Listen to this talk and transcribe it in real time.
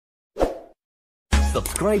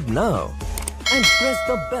Subscribe now and press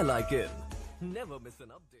the bell icon. Never miss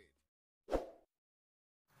an update.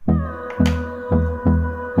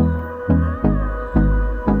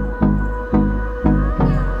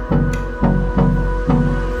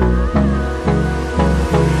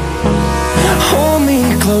 Hold me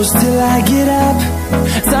close till I get up.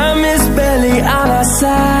 Time is barely on our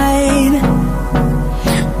side.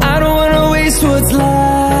 I don't wanna waste what's left.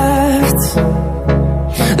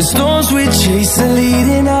 The storms we chase are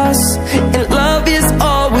leading us, and love is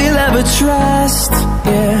all we'll ever trust.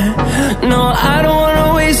 Yeah, no, I don't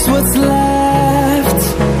wanna waste what's left.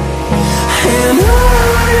 And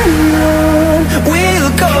on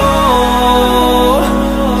we'll go,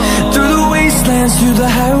 through the wastelands, through the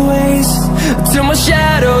highways, till my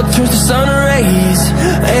shadow turns to sun rays.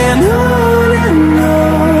 And on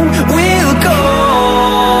we'll go,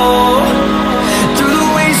 through the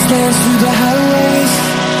wastelands, through the highways,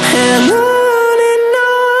 and on we'll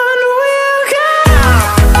go.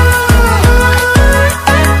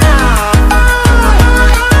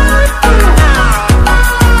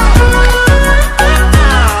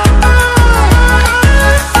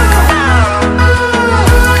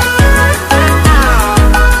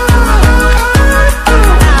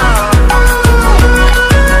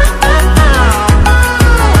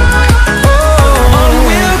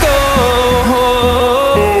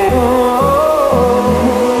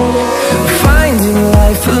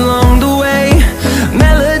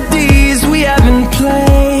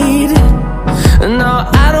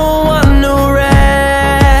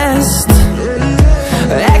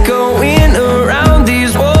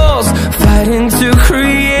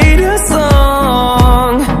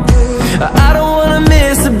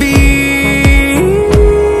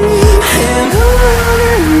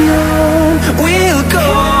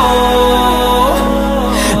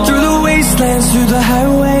 Through the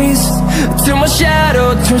highways, till my shadow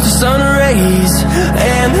turns to sun rays.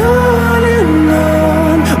 And on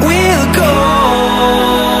we'll go,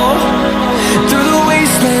 through the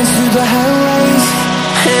wastelands, through the highways,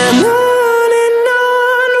 and on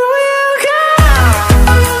we'll go.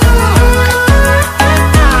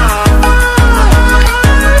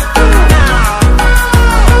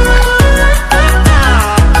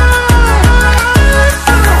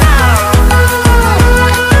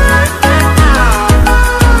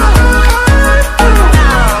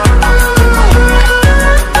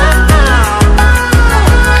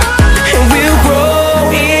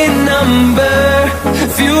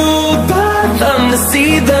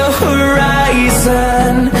 See the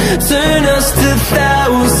horizon, turn us to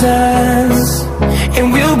thousands, and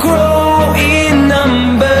we'll grow in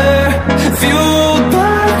number, fueled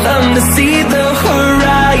by them to see the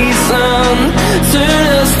horizon, turn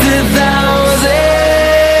us to thousands.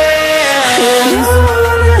 And on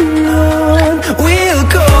we'll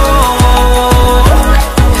go,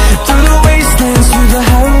 through the wastelands, through the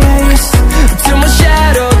highways, till my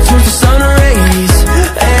shadow turns to sun rays.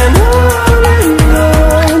 And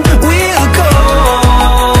we'll go,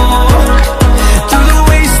 through the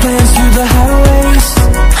wastelands, through the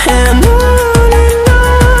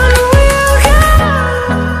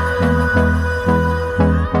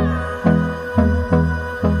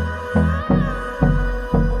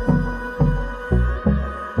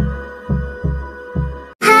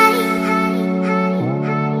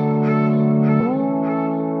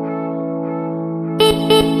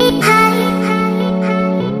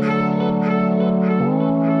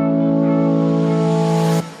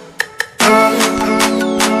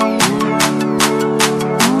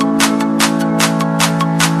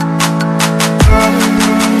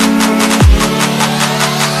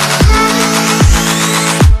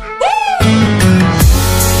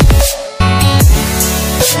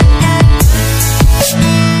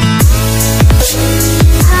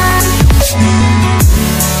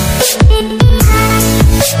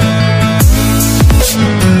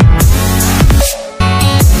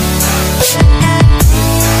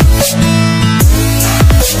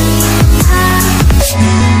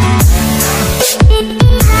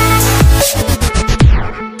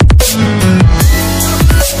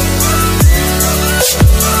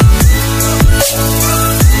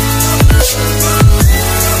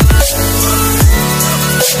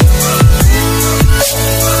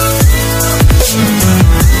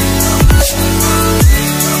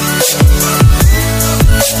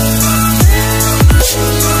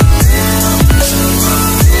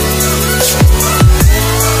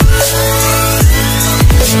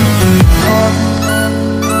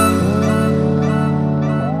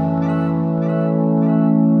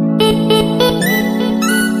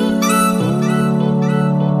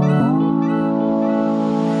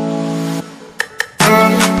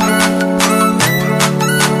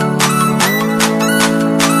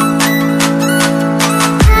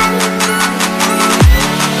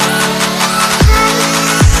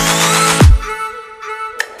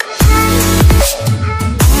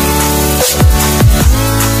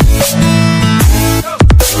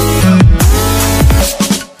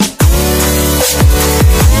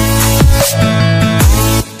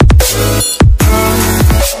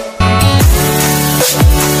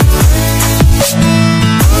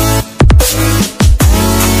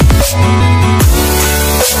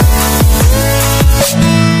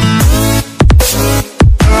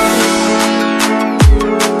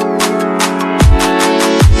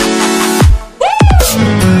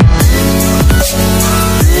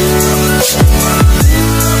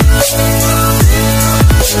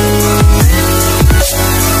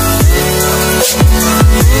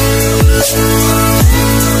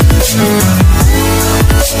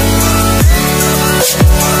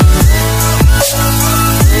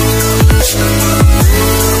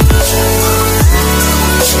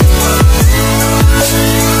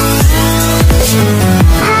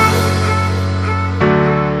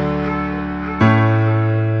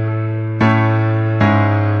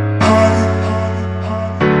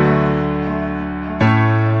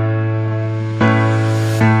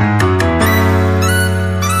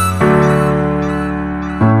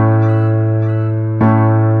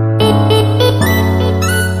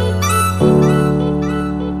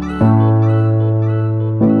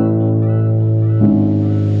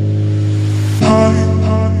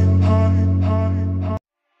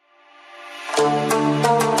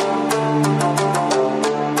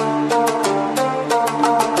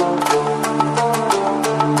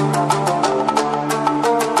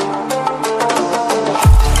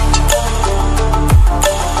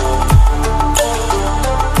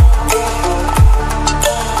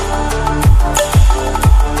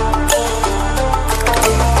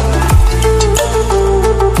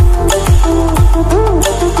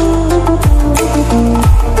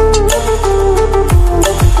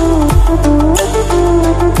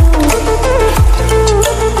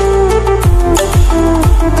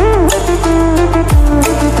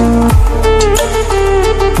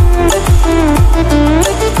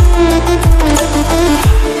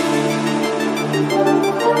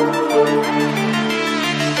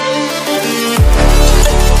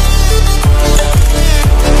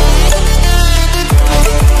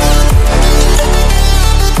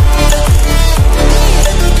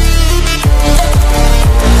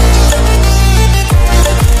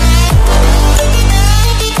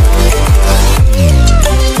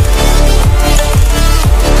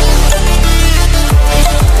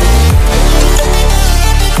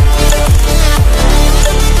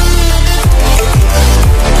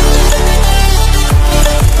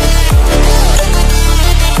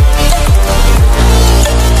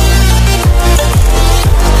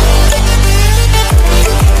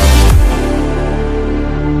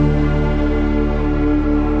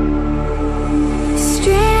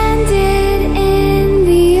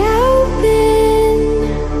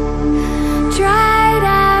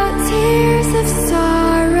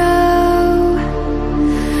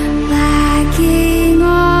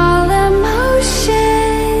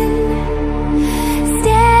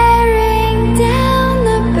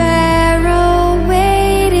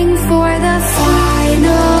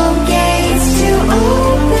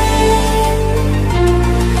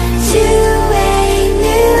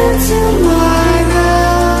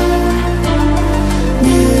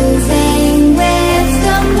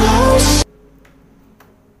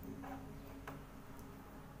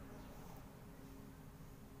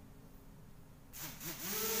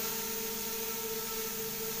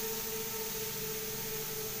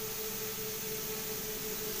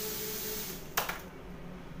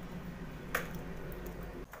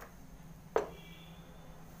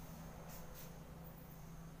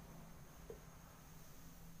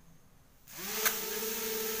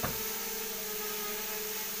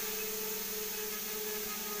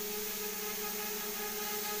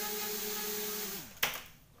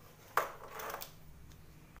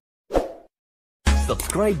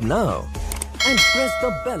Subscribe now and press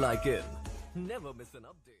the bell icon. Never miss an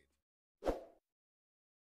update.